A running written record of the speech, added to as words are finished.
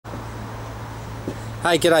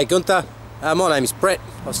Hey, g'day Gunther. My name's Brett.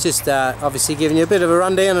 I was just obviously giving you a bit of a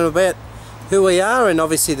rundown about who we are and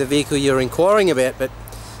obviously the vehicle you're inquiring about. But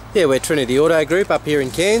yeah, we're Trinity Auto Group up here in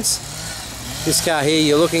Cairns. This car here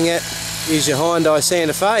you're looking at is your Hyundai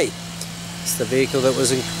Santa Fe. It's the vehicle that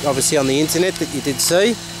was obviously on the internet that you did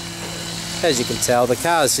see. As you can tell, the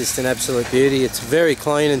car is just an absolute beauty. It's very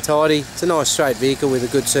clean and tidy. It's a nice straight vehicle with a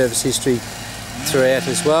good service history throughout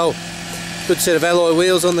as well. Good set of alloy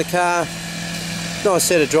wheels on the car. Nice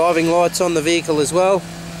set of driving lights on the vehicle as well.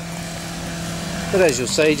 But as you'll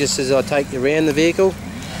see, just as I take you around the vehicle,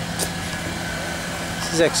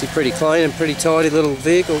 this is actually pretty clean and pretty tidy little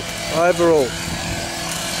vehicle overall.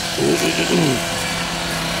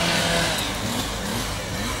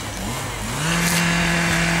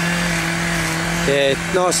 Yeah,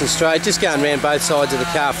 nice and straight, just going around both sides of the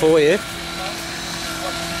car for you.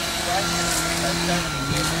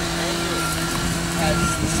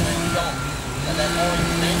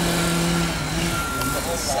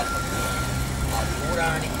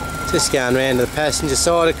 Just going around to the passenger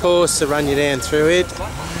side, of course, to run you down through it.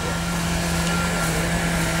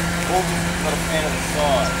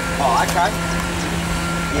 Oh, okay.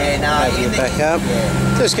 Yeah, no. Back up.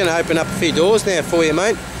 Yeah. Just going to open up a few doors now for you,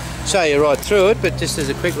 mate. Show you right through it, but just as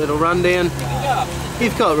a quick little rundown,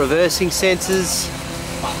 you've got reversing sensors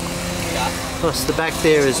across the back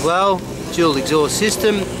there as well. Dual exhaust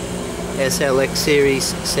system, SLX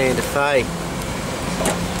series Santa Fe.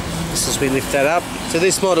 Just as we lift that up. So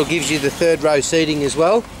this model gives you the third row seating as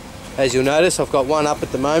well. As you'll notice, I've got one up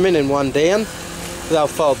at the moment and one down. They'll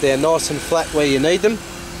fold down nice and flat where you need them.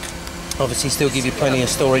 Obviously still give you plenty of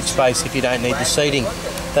storage space if you don't need the seating.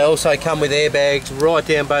 They also come with airbags right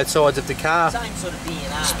down both sides of the car.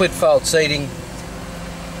 Split fold seating.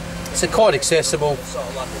 It's quite accessible.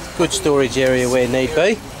 Good storage area where need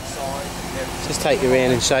be. Just take you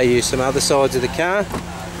around and show you some other sides of the car.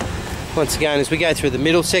 Once again, as we go through the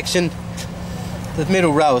middle section, the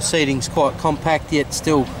middle row of seating is quite compact, yet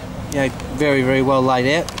still, very, very well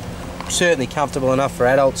laid out. Certainly comfortable enough for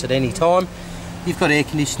adults at any time. You've got air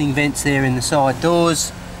conditioning vents there in the side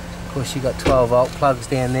doors. Of course, you've got 12-volt plugs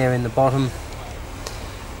down there in the bottom.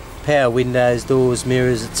 Power windows, doors,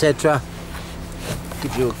 mirrors, etc.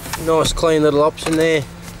 Gives you a nice, clean little option there.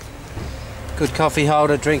 Good coffee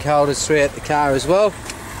holder, drink holders throughout the car as well.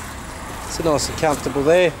 So nice and comfortable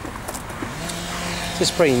there.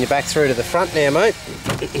 Just bringing you back through to the front now, mate.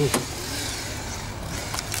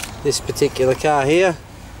 This particular car here,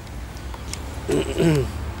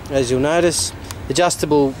 as you'll notice,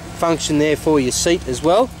 adjustable function there for your seat as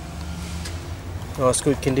well. Nice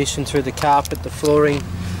good condition through the carpet, the flooring.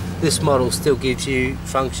 This model still gives you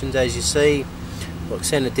functions as you see, like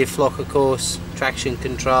centre diff lock of course, traction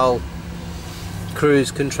control, cruise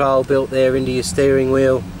control built there into your steering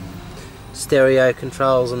wheel, stereo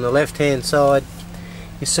controls on the left hand side.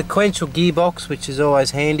 Your sequential gearbox, which is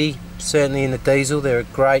always handy, certainly in the diesel. They're a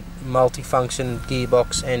great multi-function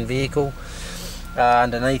gearbox and vehicle.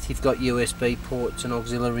 Underneath you've got USB ports and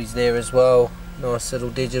auxiliaries there as well. Nice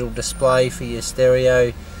little digital display for your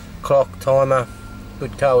stereo, clock, timer.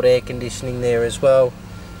 Good cold air conditioning there as well.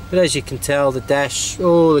 But as you can tell, the dash,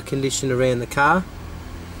 all the condition around the car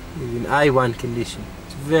is in A1 condition.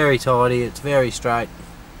 It's very tidy, it's very straight.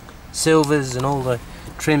 Silvers and all the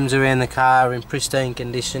trims around the car are in pristine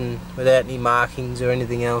condition without any markings or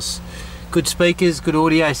anything else. Good speakers, good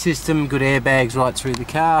audio system, good airbags right through the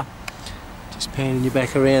car. Just panning you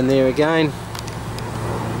back around there again.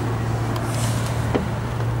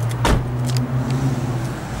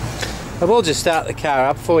 I will just start the car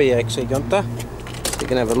up for you actually, Gunther. You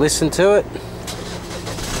can have a listen to it.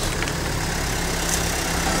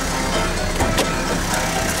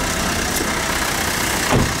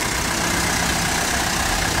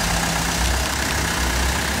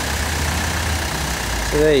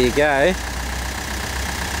 So there you go.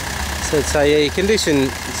 So yeah, your condition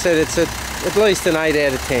said it's at least an 8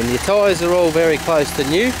 out of 10. Your tyres are all very close to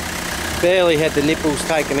new. Barely had the nipples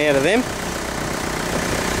taken out of them.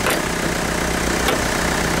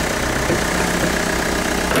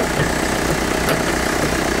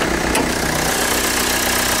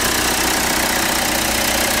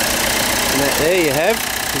 And that there you have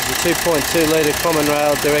is your 2.2 litre common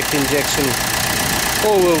rail direct injection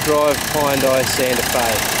all-wheel drive Hyundai Santa Fe.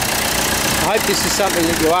 I hope this is something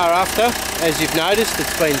that you are after. As you've noticed,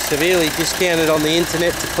 it's been severely discounted on the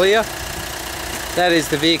internet to clear. That is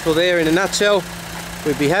the vehicle there in a nutshell.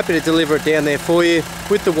 We'd be happy to deliver it down there for you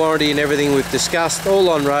with the warranty and everything we've discussed, all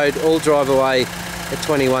on road, all drive away at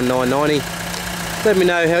 $21,990. Let me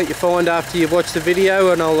know how you find after you've watched the video,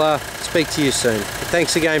 and I'll speak to you soon. But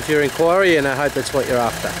thanks again for your inquiry, and I hope that's what you're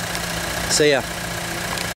after. See ya.